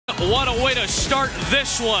a way to start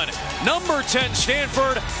this one. Number 10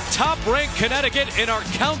 Stanford, top-ranked Connecticut in our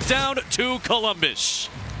countdown to Columbus.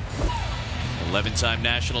 11-time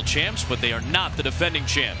national champs, but they are not the defending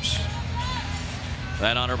champs.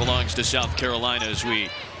 That honor belongs to South Carolina as we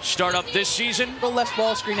start up this season. The left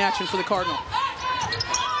ball screen action for the Cardinal.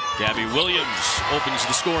 Gabby Williams opens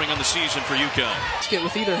the scoring on the season for UConn. Let's get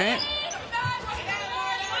with either hand.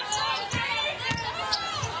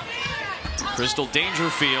 Crystal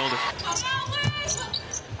Dangerfield.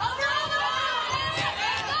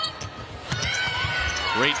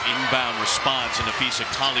 Great inbound response, and Nafisa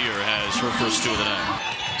Collier has her first 2 of the night.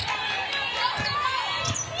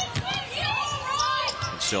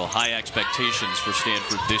 And still high expectations for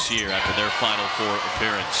Stanford this year after their Final Four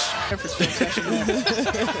appearance.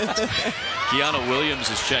 Kiana Williams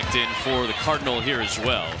has checked in for the Cardinal here as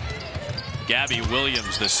well. Gabby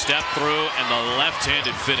Williams, the step through and the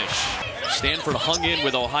left-handed finish. Stanford hung in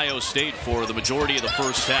with Ohio State for the majority of the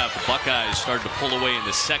first half. The Buckeyes started to pull away in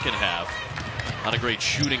the second half. Not a great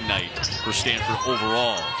shooting night for Stanford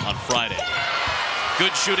overall on Friday.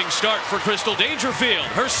 Good shooting start for Crystal Dangerfield.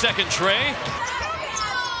 Her second tray.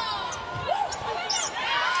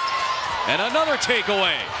 And another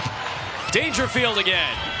takeaway. Dangerfield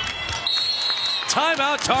again.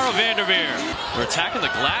 Timeout, Tara Vanderveer. They're attacking the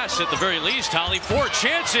glass at the very least, Holly. 4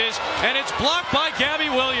 chances, and it's blocked by Gabby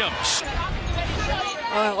Williams.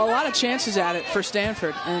 A lot of chances at it for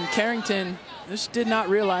Stanford, and Carrington just did not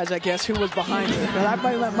realize, I guess, who was behind her. But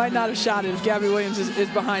I might not have shot it if Gabby Williams is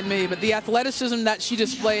behind me. But the athleticism that she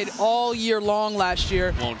displayed all year long last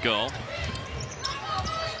year. Won't go.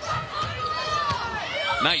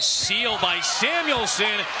 Nice seal by Samuelson,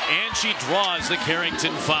 and she draws the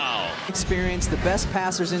Carrington foul. Experience, the best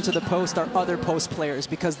passers into the post are other post players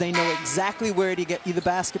because they know exactly where to get you the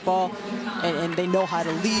basketball, and they know how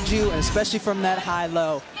to lead you, and especially from that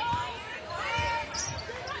high-low.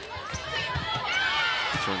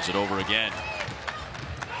 Turns it over again.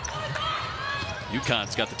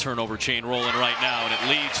 UConn's got the turnover chain rolling right now, and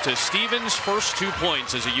it leads to Stevens' first 2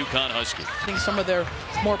 points as a UConn Husky. I think some of their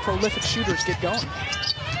more prolific shooters get going.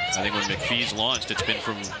 I think when McPhee's launched, it's been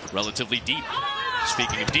from relatively deep.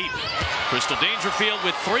 Speaking of deep, Crystal Dangerfield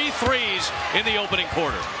with 3 threes in the opening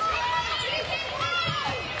quarter.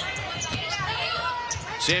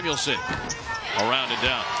 Samuelson around and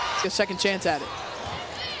down. A second chance at it.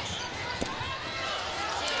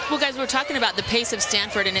 Well, guys, we're talking about the pace of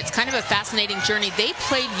Stanford, and it's kind of a fascinating journey. They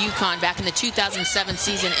played UConn back in the 2007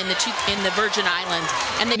 season in the Virgin Islands,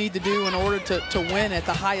 and they need to do in order to win at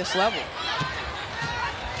the highest level.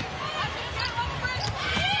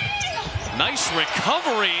 Nice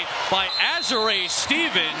recovery by Azare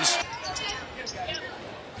Stevens.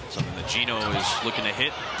 Something that Gino is looking to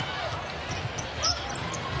hit.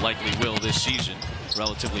 Likely will this season.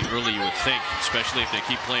 Relatively early, you would think, especially if they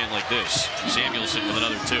keep playing like this. Samuelson with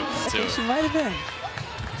another 2. I think she might have been.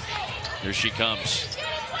 Here she comes.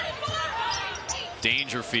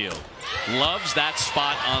 Dangerfield loves that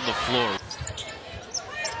spot on the floor.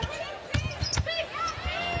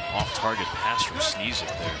 Off-target pass from Sneezing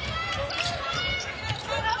there.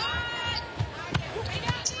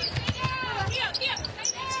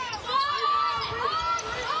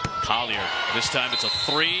 Collier. This time it's a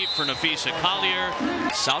 3 for Nafisa Collier.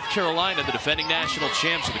 South Carolina, the defending national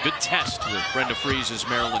champs, with a good test with Brenda Freese's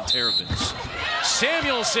Maryland Terrapins.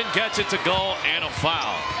 Samuelson gets it to go, and a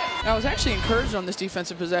foul. I was actually encouraged on this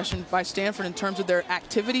defensive possession by Stanford in terms of their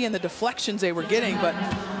activity and the deflections they were getting, but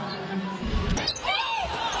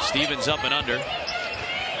Stevens up and under.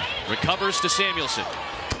 Recovers to Samuelson.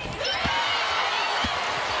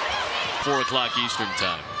 4 o'clock Eastern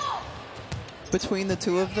time. Between the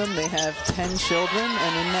 2 of them, they have 10 children,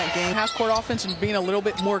 and in that game, half-court offense and being a little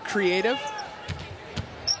bit more creative.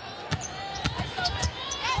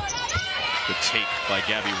 Good take by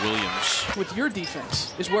Gabby Williams. With your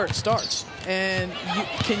defense is where it starts. And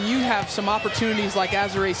can you have some opportunities like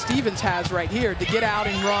Azare Stevens has right here to get out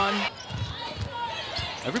and run?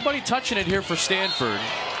 Everybody touching it here for Stanford.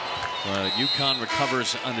 UConn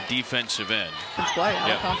recovers on the defensive end. Good play,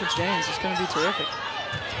 all conference games. It's going to be terrific.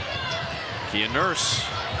 Kia Nurse.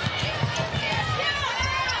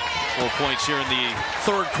 4 points here in the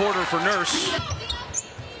 3rd quarter for Nurse.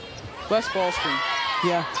 Less ball screen.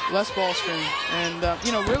 Yeah. Less ball screen. And,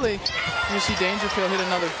 you know, really, you see Dangerfield hit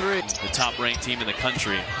another 3. The top-ranked team in the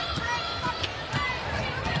country.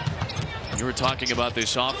 You were talking about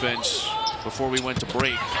this offense before we went to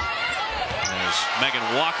break. As Megan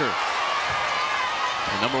Walker,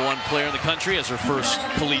 the #1 player in the country, has her first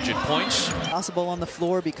collegiate points. Possible on the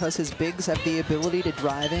floor because his bigs have the ability to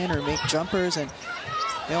drive in or make jumpers, and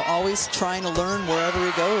You know, always trying to learn wherever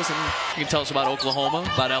he goes. And you can tell us about Oklahoma,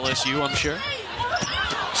 about LSU, I'm sure.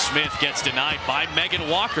 Smith gets denied by Megan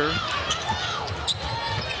Walker.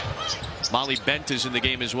 Molly Bent is in the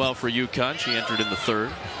game as well for UConn. She entered in the third.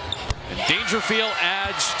 And Dangerfield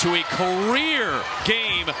adds to a career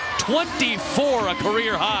game, 24, a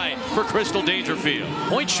career high for Crystal Dangerfield.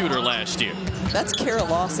 Point shooter last year. That's Kara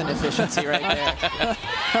Lawson efficiency right there.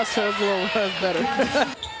 That's a little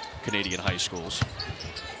better. Canadian high schools.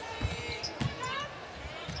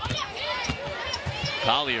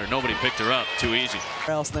 Collier, nobody picked her up. Too easy.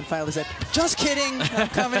 Else, and then finally said, "Just kidding, I'm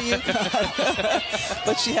coming to UConn."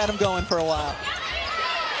 But she had him going for a while.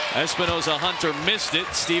 Espinoza Hunter missed it.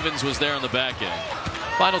 Stevens was there on the back end.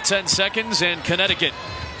 Final 10 seconds, and Connecticut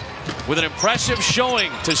with an impressive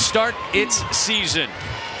showing to start its season.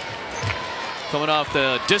 Coming off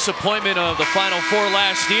the disappointment of the Final Four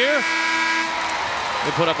last year,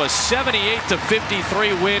 they put up a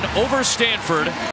 78-53 win over Stanford.